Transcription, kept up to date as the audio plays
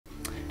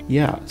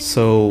Yeah,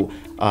 so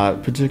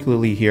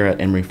particularly here at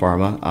Emery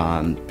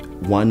Pharma,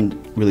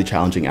 one really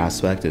challenging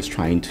aspect is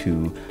trying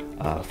to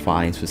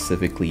find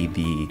specifically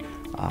the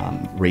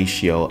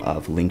ratio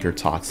of linker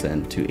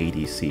toxin to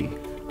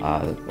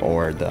ADC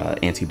or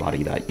the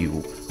antibody that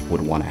you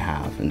would want to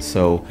have. And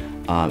so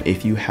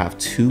if you have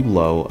too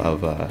low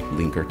of a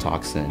linker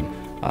toxin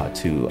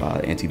to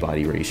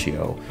antibody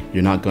ratio,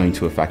 you're not going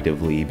to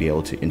effectively be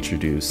able to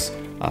introduce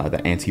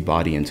the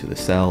antibody into the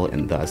cell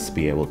and thus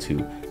be able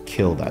to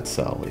kill that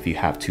cell. If you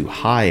have too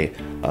high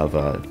of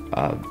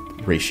a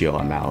ratio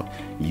amount,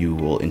 you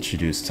will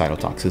introduce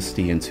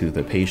cytotoxicity into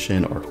the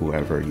patient or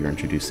whoever you're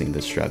introducing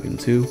this drug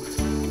into.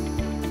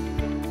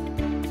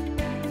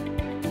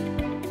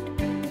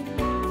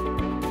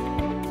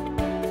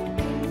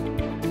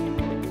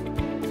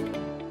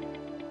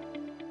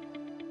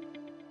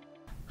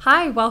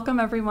 Hi, welcome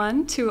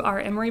everyone to our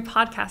Emery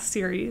podcast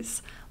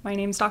series. My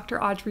name is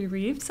Dr. Audrey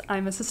Reeves.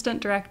 I'm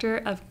Assistant Director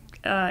of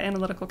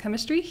Analytical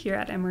Chemistry here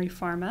at Emery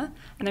Pharma,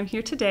 and I'm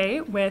here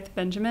today with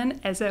Benjamin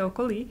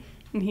Ezeokoli,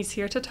 and he's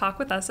here to talk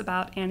with us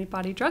about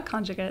antibody drug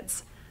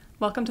conjugates.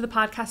 Welcome to the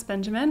podcast,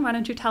 Benjamin. Why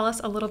don't you tell us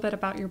a little bit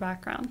about your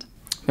background?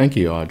 Thank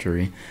you,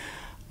 Audrey.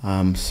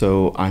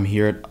 So I'm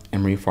here at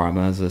Emery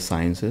Pharma as a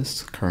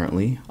scientist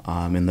currently.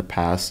 In the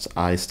past,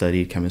 I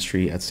studied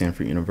chemistry at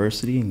Stanford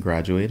University and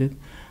graduated.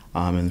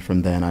 And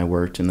from then I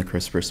worked in the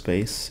CRISPR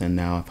space, and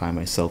now I find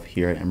myself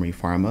here at Emery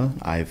Pharma.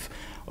 I've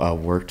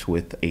worked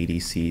with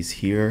ADCs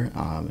here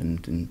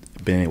and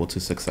been able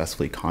to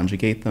successfully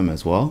conjugate them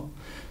as well.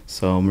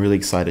 So I'm really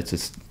excited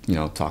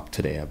to talk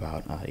today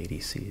about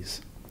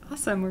ADCs.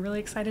 Awesome, we're really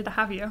excited to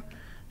have you.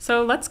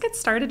 So let's get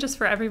started. Just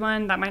for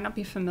everyone that might not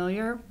be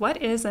familiar, what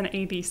is an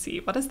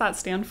ADC? What does that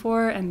stand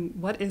for, and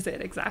what is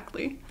it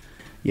exactly?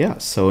 Yeah,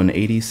 so an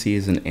ADC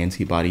is an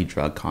antibody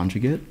drug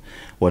conjugate.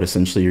 What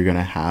essentially you're going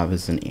to have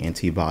is an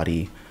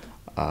antibody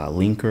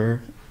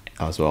linker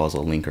as well as a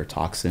linker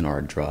toxin or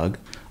a drug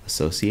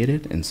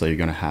associated. And so you're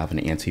going to have an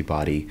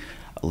antibody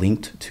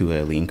linked to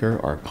a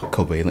linker or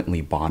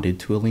covalently bonded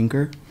to a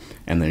linker.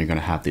 And then you're going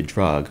to have the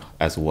drug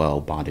as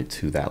well bonded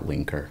to that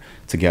linker.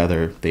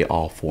 Together, they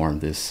all form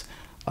this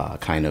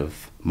kind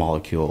of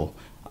molecule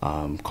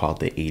called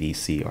the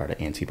ADC or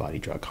the antibody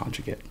drug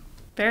conjugate.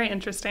 Very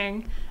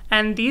interesting.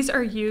 And these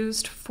are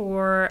used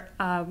for,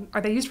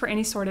 are they used for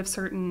any sort of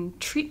certain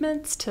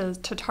treatments to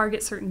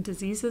target certain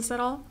diseases at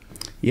all?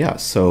 Yeah,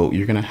 so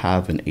you're going to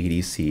have an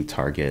ADC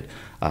target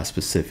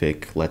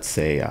specific, let's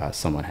say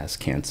someone has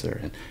cancer,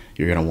 and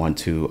you're going to want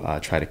to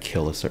try to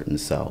kill a certain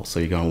cell. So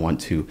you're going to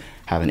want to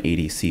have an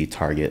ADC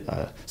target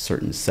a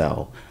certain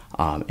cell.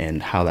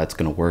 And how that's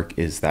going to work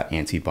is that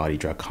antibody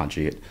drug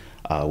conjugate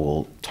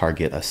will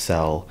target a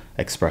cell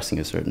expressing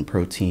a certain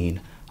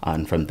protein,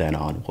 and from then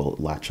on, we'll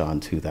latch on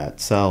to that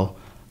cell.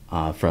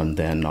 From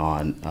then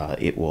on,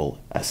 it will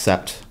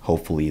accept,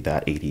 hopefully,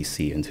 that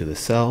ADC into the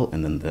cell,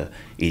 and then the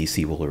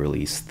ADC will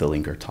release the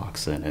linker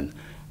toxin and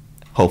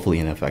hopefully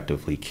and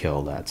effectively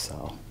kill that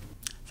cell.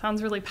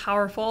 Sounds really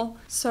powerful.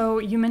 So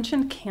you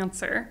mentioned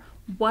cancer.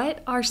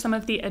 What are some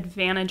of the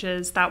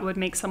advantages that would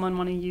make someone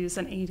want to use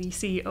an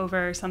ADC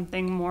over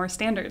something more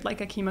standard, like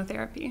a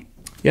chemotherapy?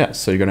 Yeah,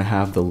 so you're going to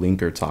have the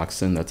linker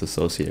toxin that's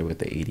associated with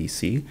the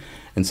ADC.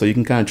 And so you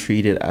can kind of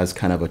treat it as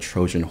kind of a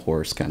Trojan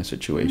horse kind of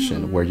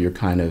situation where you're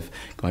kind of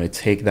going to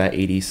take that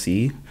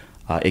ADC.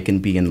 It can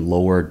be in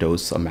lower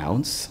dose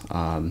amounts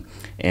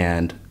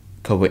and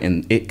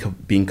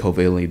it being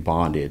covalently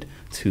bonded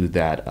to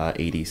that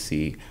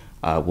ADC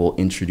will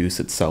introduce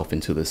itself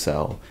into the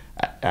cell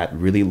at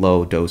really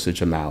low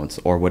dosage amounts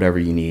or whatever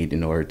you need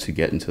in order to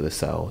get into the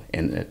cell,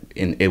 and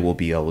it will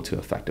be able to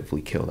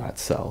effectively kill that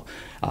cell.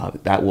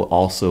 That will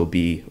also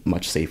be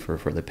much safer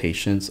for the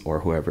patients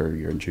or whoever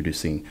you're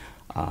introducing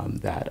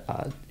that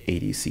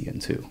ADC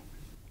into.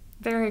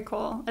 Very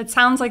cool. It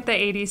sounds like the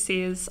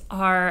ADCs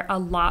are a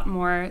lot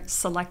more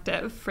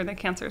selective for the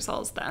cancer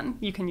cells then.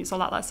 You can use a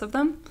lot less of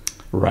them?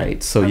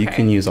 Right, so you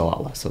can use a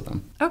lot less of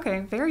them.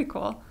 Okay, very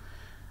cool.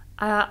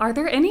 Are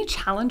there any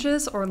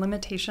challenges or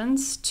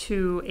limitations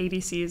to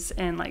ADCs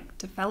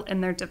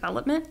in their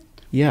development?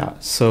 Yeah,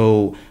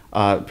 so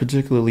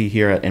particularly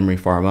here at Emery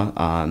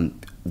Pharma,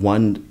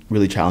 one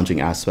really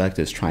challenging aspect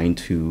is trying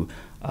to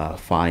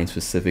find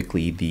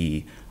specifically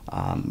the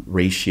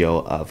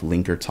ratio of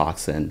linker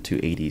toxin to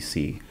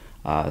ADC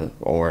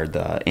or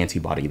the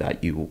antibody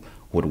that you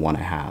would want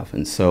to have.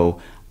 And so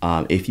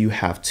if you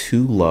have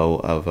too low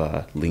of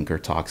a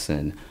linker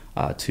toxin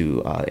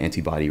to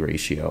antibody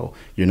ratio,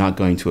 you're not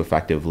going to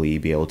effectively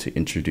be able to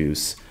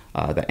introduce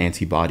the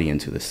antibody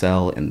into the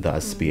cell and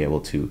thus be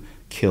able to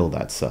kill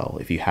that cell.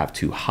 If you have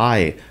too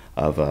high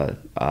of a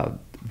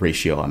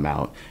ratio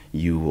amount,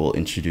 you will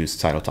introduce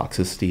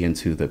cytotoxicity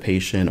into the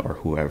patient or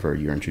whoever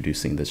you're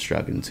introducing this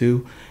drug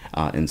into.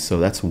 And so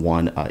that's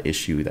one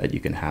issue that you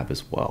can have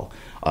as well.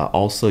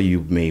 Also,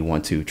 you may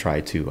want to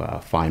try to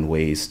find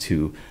ways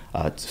to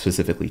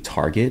specifically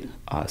target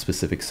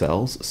specific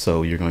cells.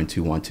 So you're going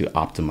to want to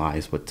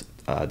optimize what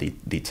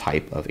the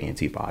type of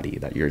antibody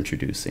that you're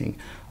introducing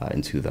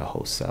into the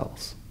host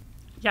cells.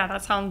 Yeah,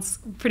 that sounds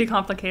pretty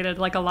complicated,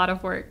 like a lot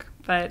of work,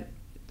 but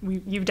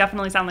you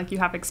definitely sound like you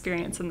have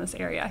experience in this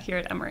area here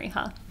at Emory,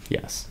 huh?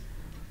 Yes.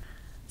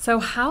 So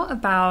how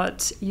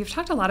about, you've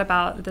talked a lot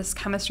about this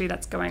chemistry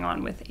that's going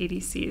on with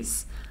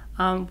ADCs.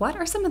 What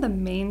are some of the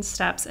main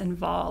steps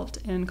involved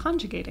in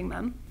conjugating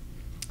them?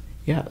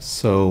 Yeah,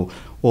 so,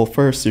 well,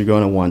 first you're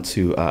going to want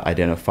to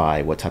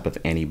identify what type of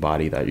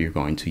antibody that you're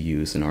going to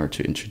use in order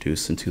to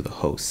introduce into the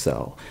host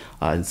cell.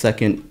 And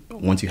second,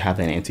 once you have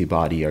that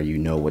antibody or you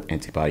know what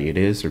antibody it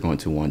is, you're going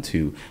to want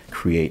to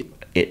create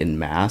it in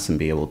mass and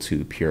be able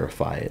to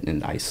purify it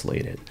and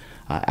isolate it.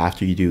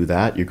 After you do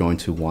that, you're going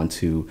to want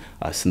to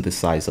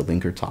synthesize a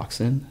linker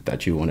toxin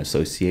that you want to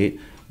associate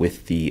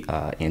with the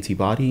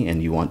antibody,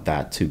 and you want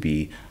that to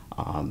be,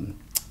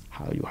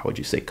 how would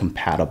you say,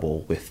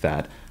 compatible with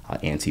that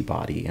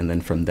antibody. And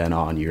then from then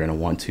on, you're going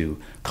to want to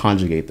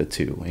conjugate the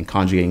two. And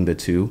conjugating the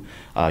two,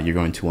 you're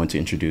going to want to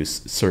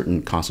introduce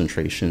certain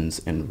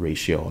concentrations and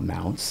ratio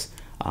amounts.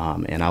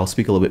 And I'll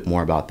speak a little bit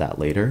more about that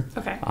later.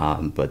 Okay.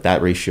 But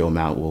that ratio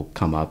amount will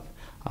come up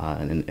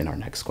in our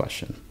next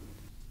question.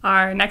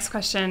 Our next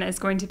question is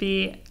going to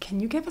be, can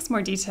you give us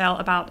more detail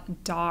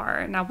about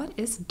DAR? Now, what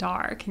is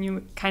DAR? Can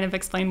you kind of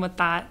explain what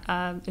that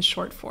is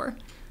short for?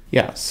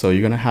 Yeah, so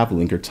you're going to have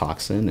linker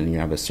toxin, and you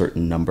have a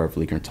certain number of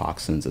linker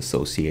toxins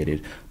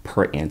associated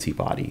per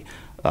antibody.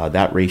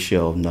 That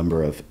ratio of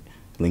number of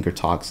linker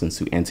toxins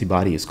to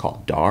antibody is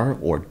called DAR,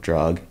 or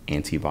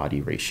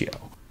drug-antibody ratio.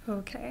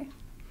 Okay.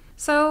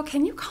 So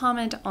can you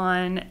comment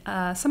on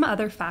some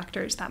other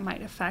factors that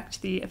might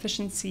affect the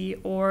efficiency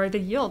or the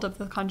yield of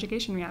the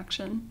conjugation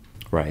reaction?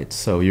 Right,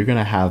 so you're going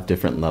to have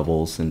different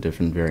levels and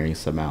different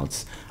various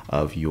amounts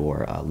of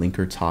your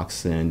linker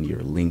toxin, your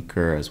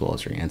linker, as well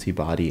as your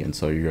antibody, and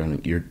so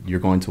you're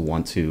going to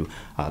want to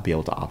be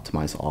able to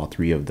optimize all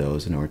three of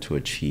those in order to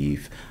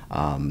achieve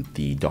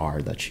the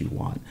DAR that you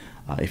want.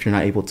 If you're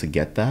not able to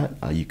get that,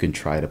 you can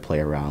try to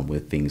play around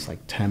with things like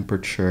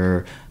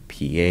temperature,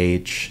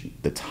 pH,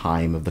 the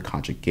time of the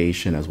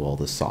conjugation, as well as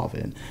the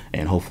solvent,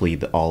 and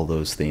hopefully all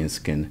those things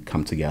can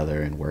come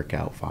together and work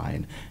out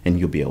fine, and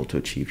you'll be able to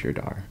achieve your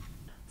DAR.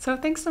 So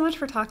thanks so much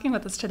for talking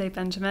with us today,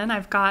 Benjamin.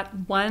 I've got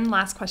one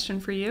last question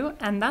for you,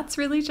 and that's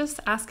really just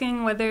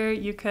asking whether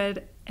you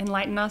could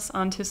enlighten us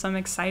onto some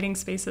exciting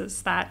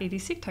spaces that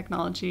ADC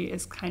technology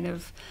is kind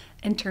of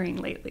entering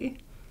lately.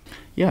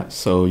 Yeah,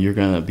 so you're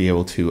going to be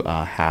able to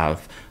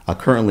have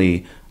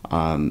currently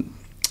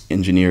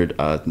engineered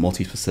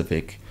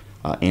multi-specific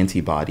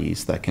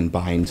antibodies that can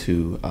bind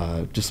to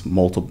just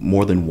more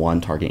than one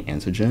target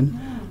antigen,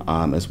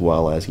 as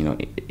well as,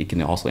 it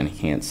can also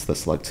enhance the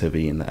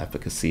selectivity and the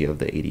efficacy of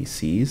the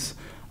ADCs.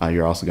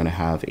 You're also going to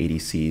have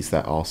ADCs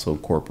that also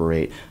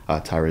incorporate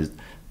tyrosine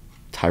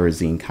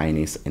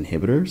kinase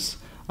inhibitors.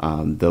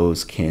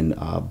 Those can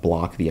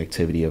block the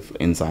activity of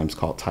enzymes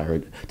called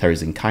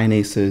tyrosine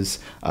kinases,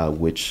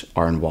 which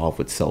are involved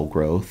with cell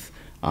growth.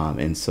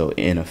 And so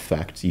in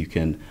effect, you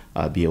can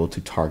be able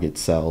to target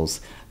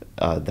cells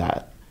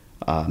that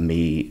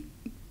may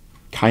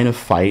kind of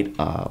fight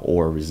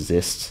or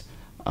resist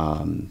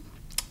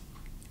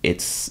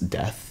its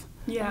death.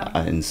 Yeah.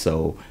 And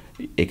so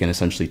it can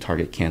essentially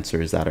target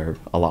cancers that are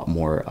a lot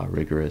more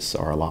rigorous,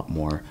 or a lot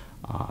more,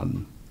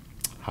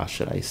 how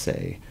should I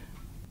say?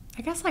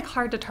 I guess like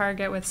hard to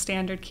target with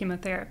standard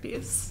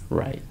chemotherapies.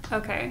 Right.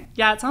 Okay.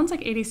 Yeah, it sounds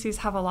like ADCs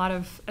have a lot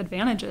of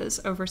advantages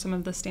over some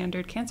of the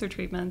standard cancer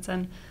treatments,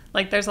 and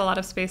like there's a lot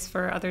of space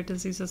for other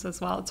diseases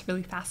as well. It's a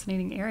really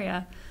fascinating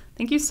area.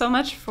 Thank you so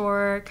much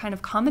for kind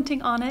of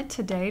commenting on it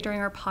today during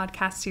our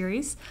podcast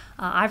series.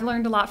 I've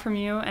learned a lot from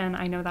you, and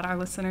I know that our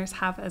listeners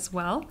have as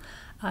well.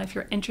 If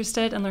you're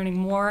interested in learning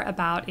more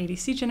about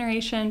ADC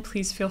generation,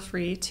 please feel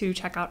free to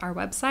check out our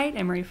website,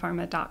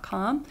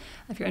 emerypharma.com.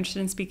 If you're interested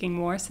in speaking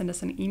more, send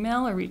us an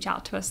email or reach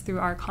out to us through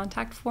our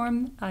contact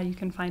form. You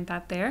can find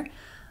that there.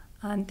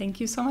 And thank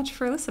you so much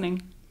for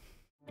listening.